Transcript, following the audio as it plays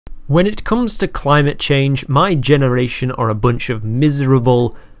When it comes to climate change, my generation are a bunch of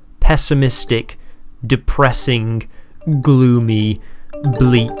miserable, pessimistic, depressing, gloomy,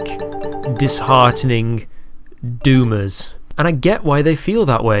 bleak, disheartening doomers. And I get why they feel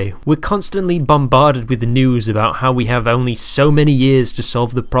that way. We're constantly bombarded with the news about how we have only so many years to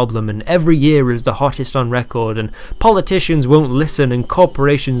solve the problem, and every year is the hottest on record, and politicians won't listen, and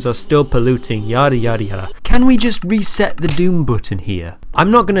corporations are still polluting, yada yada yada. Can we just reset the doom button here? I'm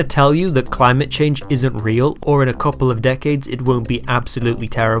not going to tell you that climate change isn't real, or in a couple of decades it won't be absolutely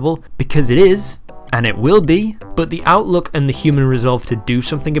terrible, because it is. And it will be, but the outlook and the human resolve to do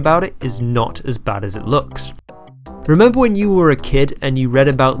something about it is not as bad as it looks. Remember when you were a kid and you read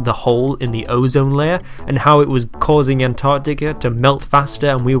about the hole in the ozone layer and how it was causing Antarctica to melt faster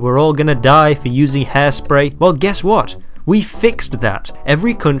and we were all gonna die for using hairspray? Well, guess what? We fixed that.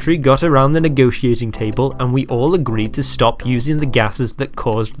 Every country got around the negotiating table and we all agreed to stop using the gases that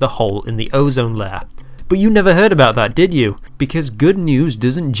caused the hole in the ozone layer. But you never heard about that, did you? Because good news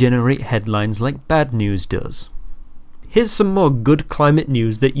doesn't generate headlines like bad news does. Here's some more good climate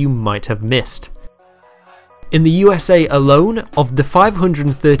news that you might have missed. In the USA alone, of the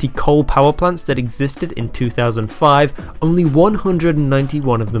 530 coal power plants that existed in 2005, only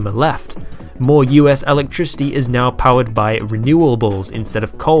 191 of them are left. More US electricity is now powered by renewables instead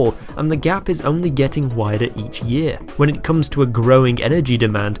of coal, and the gap is only getting wider each year. When it comes to a growing energy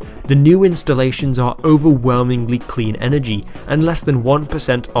demand, the new installations are overwhelmingly clean energy, and less than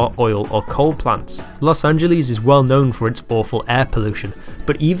 1% are oil or coal plants. Los Angeles is well known for its awful air pollution,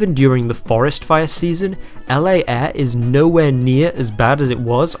 but even during the forest fire season, LA air is nowhere near as bad as it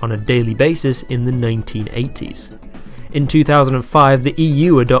was on a daily basis in the 1980s. In 2005, the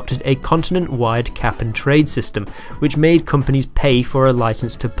EU adopted a continent-wide cap-and-trade system, which made companies pay for a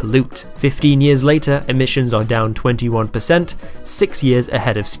license to pollute. 15 years later, emissions are down 21%, 6 years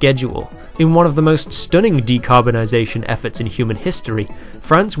ahead of schedule. In one of the most stunning decarbonisation efforts in human history,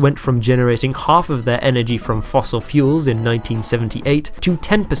 France went from generating half of their energy from fossil fuels in 1978 to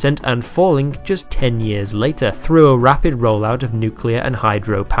 10% and falling just 10 years later through a rapid rollout of nuclear and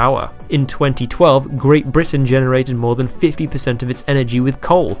hydro power. In 2012, Great Britain generated more than 50% of its energy with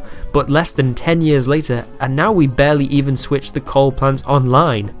coal, but less than 10 years later, and now we barely even switched the coal plants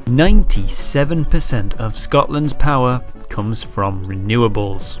online. 97% of Scotland's power comes from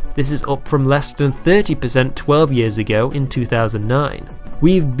renewables. This is up from less than 30% 12 years ago in 2009.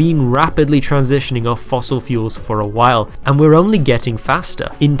 We've been rapidly transitioning off fossil fuels for a while, and we're only getting faster.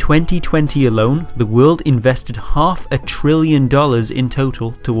 In 2020 alone, the world invested $500 billion in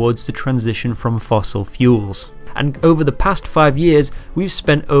total towards the transition from fossil fuels. And over the past 5 years, we've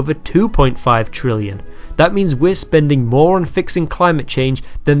spent over $2.5 trillion. That means we're spending more on fixing climate change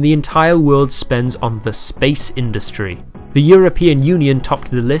than the entire world spends on the space industry. The European Union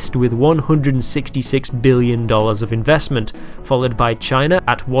topped the list with $166 billion of investment, followed by China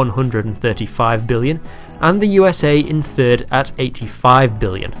at $135 billion, and the USA in third at $85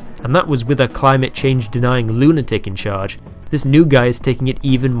 billion. And that was with a climate change denying lunatic in charge. This new guy is taking it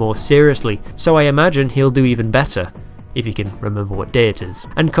even more seriously, so I imagine he'll do even better, if you can remember what day it is.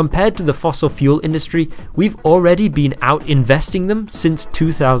 And compared to the fossil fuel industry, we've already been out investing them since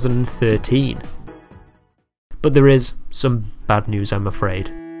 2013. But there is some bad news, I'm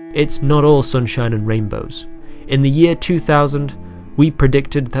afraid. It's not all sunshine and rainbows. In the year 2000, we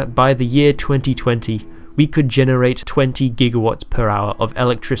predicted that by the year 2020, we could generate 20 gigawatts per hour of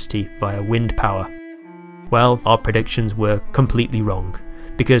electricity via wind power. Well, our predictions were completely wrong,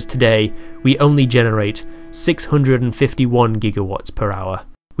 because today we only generate 651 gigawatts per hour.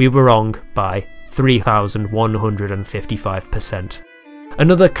 We were wrong by 3,155%.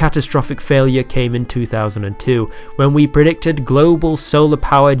 Another catastrophic failure came in 2002, when we predicted global solar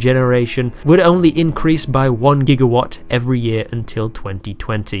power generation would only increase by 1 gigawatt every year until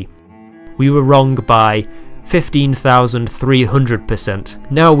 2020. We were wrong by 15,300%.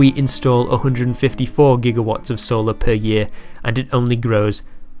 Now we install 154 gigawatts of solar per year, and it only grows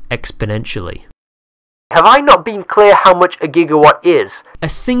exponentially. Have I not been clear how much a gigawatt is? A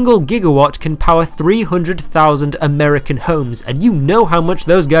single gigawatt can power 300,000 American homes, and you know how much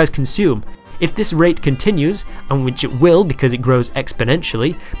those guys consume. If this rate continues, and which it will because it grows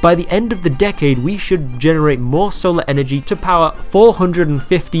exponentially, by the end of the decade we should generate more solar energy to power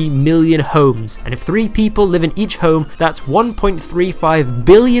 450 million homes. And if 3 people live in each home, that's 1.35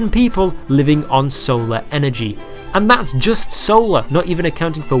 billion people living on solar energy. And that's just solar, not even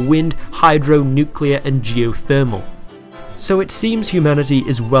accounting for wind, hydro, nuclear and geothermal. So it seems humanity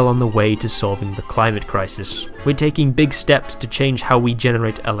is well on the way to solving the climate crisis. We're taking big steps to change how we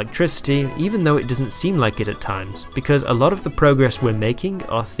generate electricity, even though it doesn't seem like it at times, because a lot of the progress we're making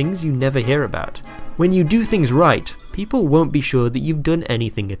are things you never hear about. When you do things right, people won't be sure that you've done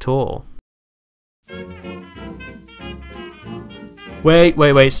anything at all.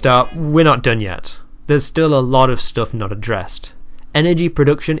 Wait, stop. We're not done yet. There's still a lot of stuff not addressed. Energy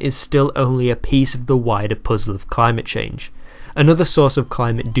production is still only a piece of the wider puzzle of climate change. Another source of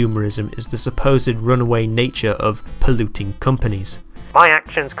climate doomerism is the supposed runaway nature of polluting companies. My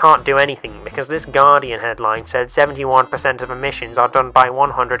actions can't do anything because this Guardian headline said 71% of emissions are done by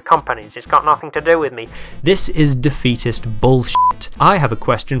 100 companies. It's got nothing to do with me. This is defeatist bullshit. I have a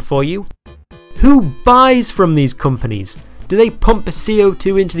question for you. Who buys from these companies? Do they pump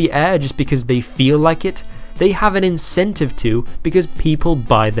CO2 into the air just because they feel like it? They have an incentive to because people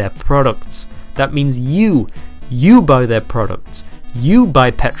buy their products. That means you buy their products. You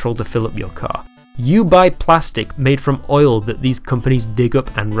buy petrol to fill up your car. You buy plastic made from oil that these companies dig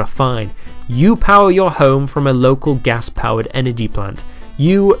up and refine. You power your home from a local gas-powered energy plant.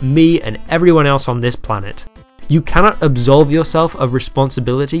 You, me, and everyone else on this planet. You cannot absolve yourself of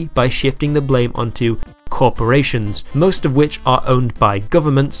responsibility by shifting the blame onto corporations, most of which are owned by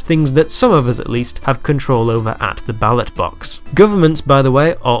governments, things that some of us at least have control over at the ballot box. Governments, by the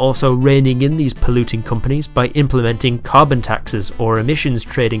way, are also reining in these polluting companies by implementing carbon taxes or emissions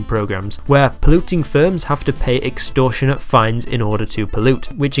trading programs, where polluting firms have to pay extortionate fines in order to pollute,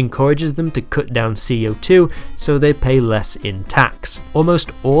 which encourages them to cut down CO2 so they pay less in tax.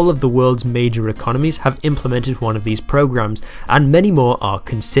 Almost all of the world's major economies have implemented one of these programs, and many more are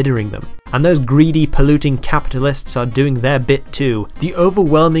considering them. And those greedy, polluting capitalists are doing their bit too. The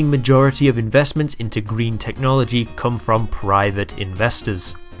overwhelming majority of investments into green technology come from private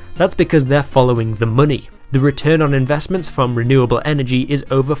investors. That's because they're following the money. The return on investments from renewable energy is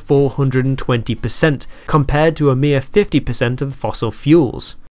over 420%, compared to a mere 50% of fossil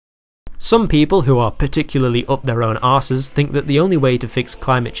fuels. Some people who are particularly up their own arses think that the only way to fix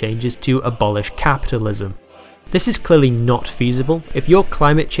climate change is to abolish capitalism. This is clearly not feasible. If your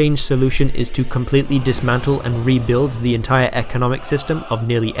climate change solution is to completely dismantle and rebuild the entire economic system of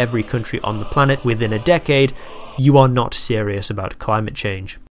nearly every country on the planet within a decade, you are not serious about climate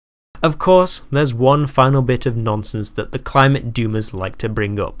change. Of course, there's one final bit of nonsense that the climate doomers like to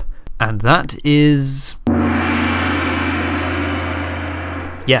bring up, and that is...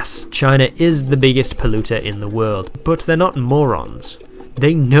 Yes, China is the biggest polluter in the world, but they're not morons.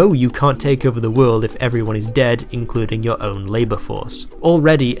 They know you can't take over the world if everyone is dead, including your own labour force.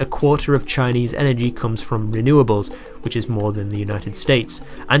 Already, a quarter of Chinese energy comes from renewables, which is more than the United States,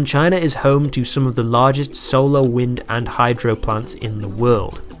 and China is home to some of the largest solar, wind and hydro plants in the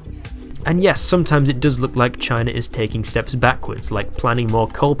world. And yes, sometimes it does look like China is taking steps backwards, like planning more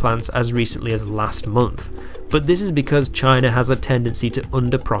coal plants as recently as last month. But this is because China has a tendency to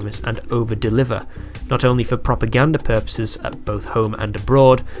under-promise and over-deliver, not only for propaganda purposes at both home and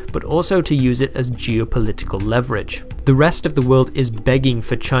abroad, but also to use it as geopolitical leverage. The rest of the world is begging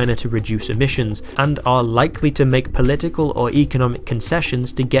for China to reduce emissions, and are likely to make political or economic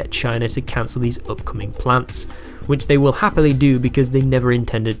concessions to get China to cancel these upcoming plants, which they will happily do because they never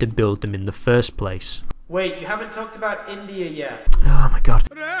intended to build them in the first place. Wait, you haven't talked about India yet. Oh my god.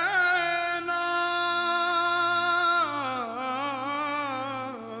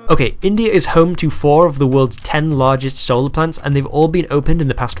 Okay, India is home to 4 of the world's 10 largest solar plants, and they've all been opened in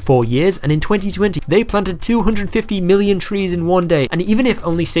the past 4 years, and in 2020 they planted 250 million trees in one day, and even if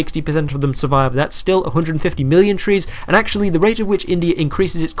only 60% of them survive, that's still 150 million trees, and actually the rate at which India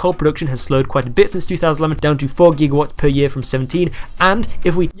increases its coal production has slowed quite a bit since 2011, down to 4 gigawatts per year from 17, and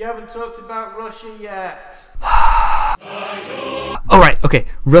if we... You haven't talked about Russia yet. Alright, okay,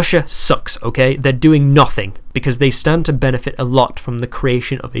 Russia sucks, okay? They're doing nothing, because they stand to benefit a lot from the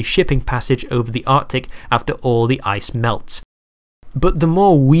creation of a shipping passage over the Arctic after all the ice melts. But the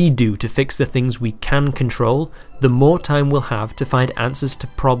more we do to fix the things we can control, the more time we'll have to find answers to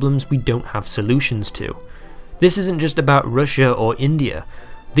problems we don't have solutions to. This isn't just about Russia or India.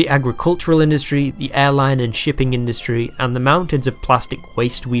 The agricultural industry, the airline and shipping industry, and the mountains of plastic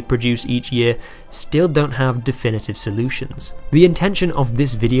waste we produce each year still don't have definitive solutions. The intention of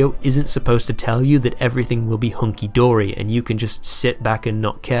this video isn't supposed to tell you that everything will be hunky-dory and you can just sit back and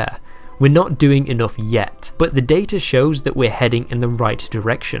not care. We're not doing enough yet, but the data shows that we're heading in the right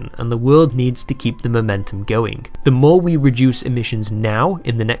direction, and the world needs to keep the momentum going. The more we reduce emissions now,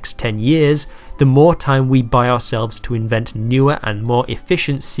 in the next 10 years, the more time we buy ourselves to invent newer and more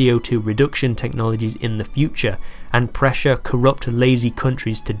efficient CO2 reduction technologies in the future, and pressure corrupt, lazy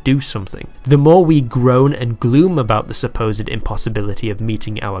countries to do something. The more we groan and gloom about the supposed impossibility of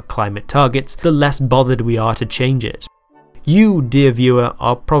meeting our climate targets, the less bothered we are to change it. You, dear viewer,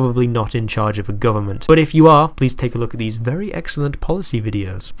 are probably not in charge of a government, but if you are, please take a look at these very excellent policy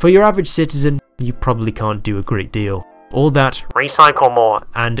videos. For your average citizen, you probably can't do a great deal. All that recycle more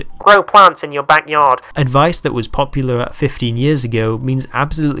and grow plants in your backyard advice that was popular 15 years ago means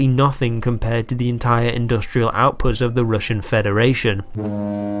absolutely nothing compared to the entire industrial output of the Russian Federation.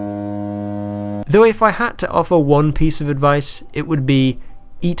 Though if I had to offer one piece of advice, it would be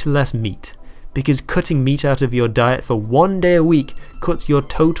eat less meat. Because cutting meat out of your diet for 1 day a week cuts your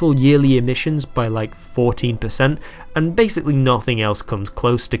total yearly emissions by like 14%, and basically nothing else comes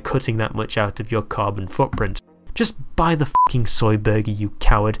close to cutting that much out of your carbon footprint. Just buy the fucking soy burger, you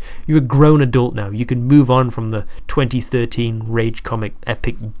coward. You're a grown adult now. You can move on from the 2013 rage comic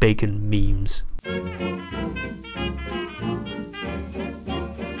epic bacon memes.